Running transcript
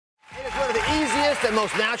first and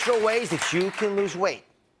most natural ways that you can lose weight,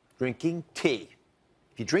 drinking tea.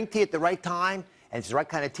 If you drink tea at the right time, and it's the right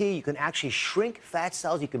kind of tea, you can actually shrink fat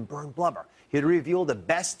cells, you can burn blubber. Here to reveal the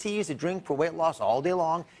best teas to drink for weight loss all day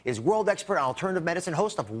long is world expert on alternative medicine,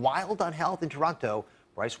 host of Wild on Health in Toronto,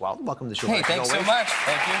 Bryce Wild. Welcome to the show. Hey, thanks so much.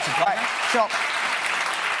 Thank you. It's a pleasure. So,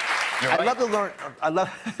 You're I'd right. love to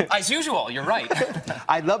learn. As usual, you're right.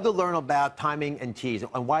 I'd love to learn about timing and teas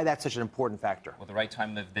and why that's such an important factor. Well, the right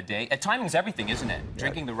time of the day. Timing is everything, isn't it? Yeah.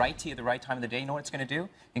 Drinking the right tea at the right time of the day, you know what it's going to do?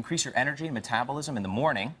 Increase your energy and metabolism in the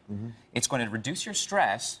morning. It's going to reduce your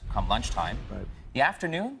stress come lunchtime. Right. The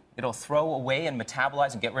afternoon, it'll throw away and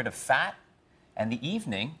metabolize and get rid of fat. And the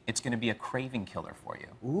evening, it's going to be a craving killer for you.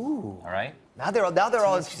 Ooh. All right? Now they're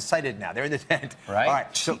all excited now. They're in the tent. Right? All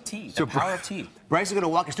right. Tea, the power of tea. Bryce is going to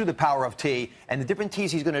walk us through the power of tea and the different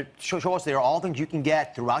teas he's going to show us. They are all things you can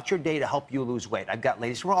get throughout your day to help you lose weight. I've got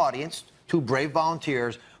ladies from our audience, 2 brave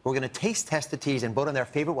volunteers, who are going to taste test the teas and vote on their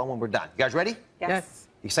favorite one when we're done. You guys ready? Yes.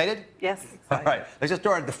 Excited? Yes. All right. Let's get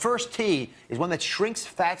started. The first tea is one that shrinks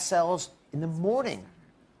fat cells in the morning.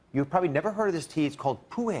 You've probably never heard of this tea. It's called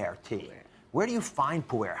Pu-Erh tea. Where do you find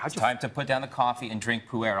Pu-Erh? It's time to put down the coffee and drink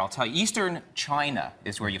Pu-Erh. I'll tell you, Eastern China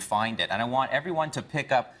is where you find it. And I want everyone to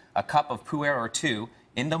pick up a cup of Pu-Erh or 2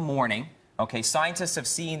 in the morning. Okay, scientists have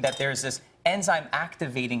seen that there's this enzyme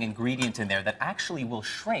activating ingredient in there that actually will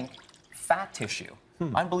shrink fat tissue.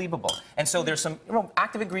 Unbelievable. And so there's some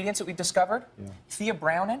active ingredients that we've discovered.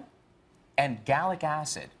 Theobromine and gallic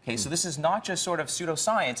acid. Okay, so this is not just sort of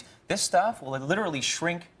pseudoscience. This stuff will literally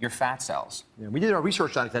shrink your fat cells. Yeah, we did our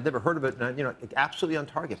research on it. I'd never heard of it. And, you know, absolutely on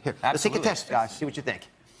target. Here, let's take a test, guys. See what you think.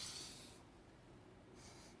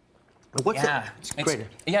 It's great.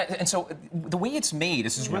 Yeah, and so the way it's made,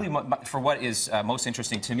 this is really for what is most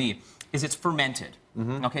interesting to me, is it's fermented.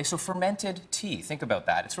 Okay, so fermented tea. Think about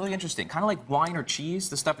that. It's really interesting. Kind of like wine or cheese.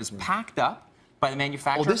 The stuff is packed up by the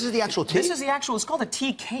manufacturer. Oh, this is the actual tea? This is the actual, it's called a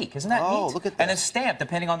tea cake. Isn't that neat? Oh, look at that. And it's stamped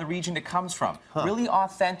depending on the region it comes from. Really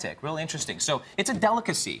authentic, really interesting. So it's a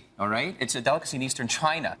delicacy, all right? It's a delicacy in Eastern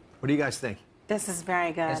China. What do you guys think? This is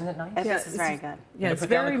very good. Isn't it nice? This is very good. Yeah, it's put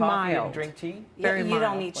down very the coffee mild. and drink tea? Very You don't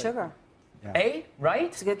mild. need sugar. Right?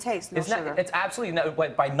 It's a good taste, no sugar. It's absolutely,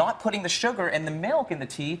 by not putting the sugar and the milk in the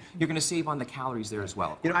tea, you're going to save on the calories there as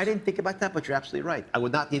well. You know, I didn't think about that, but you're absolutely right. I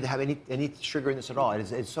would not need to have any sugar in this at all.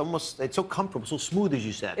 It's so comfortable, so smooth, as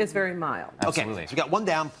you said. It's very mild. Absolutely. Okay, so we got one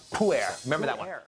down, Pu-Erh. Remember that one.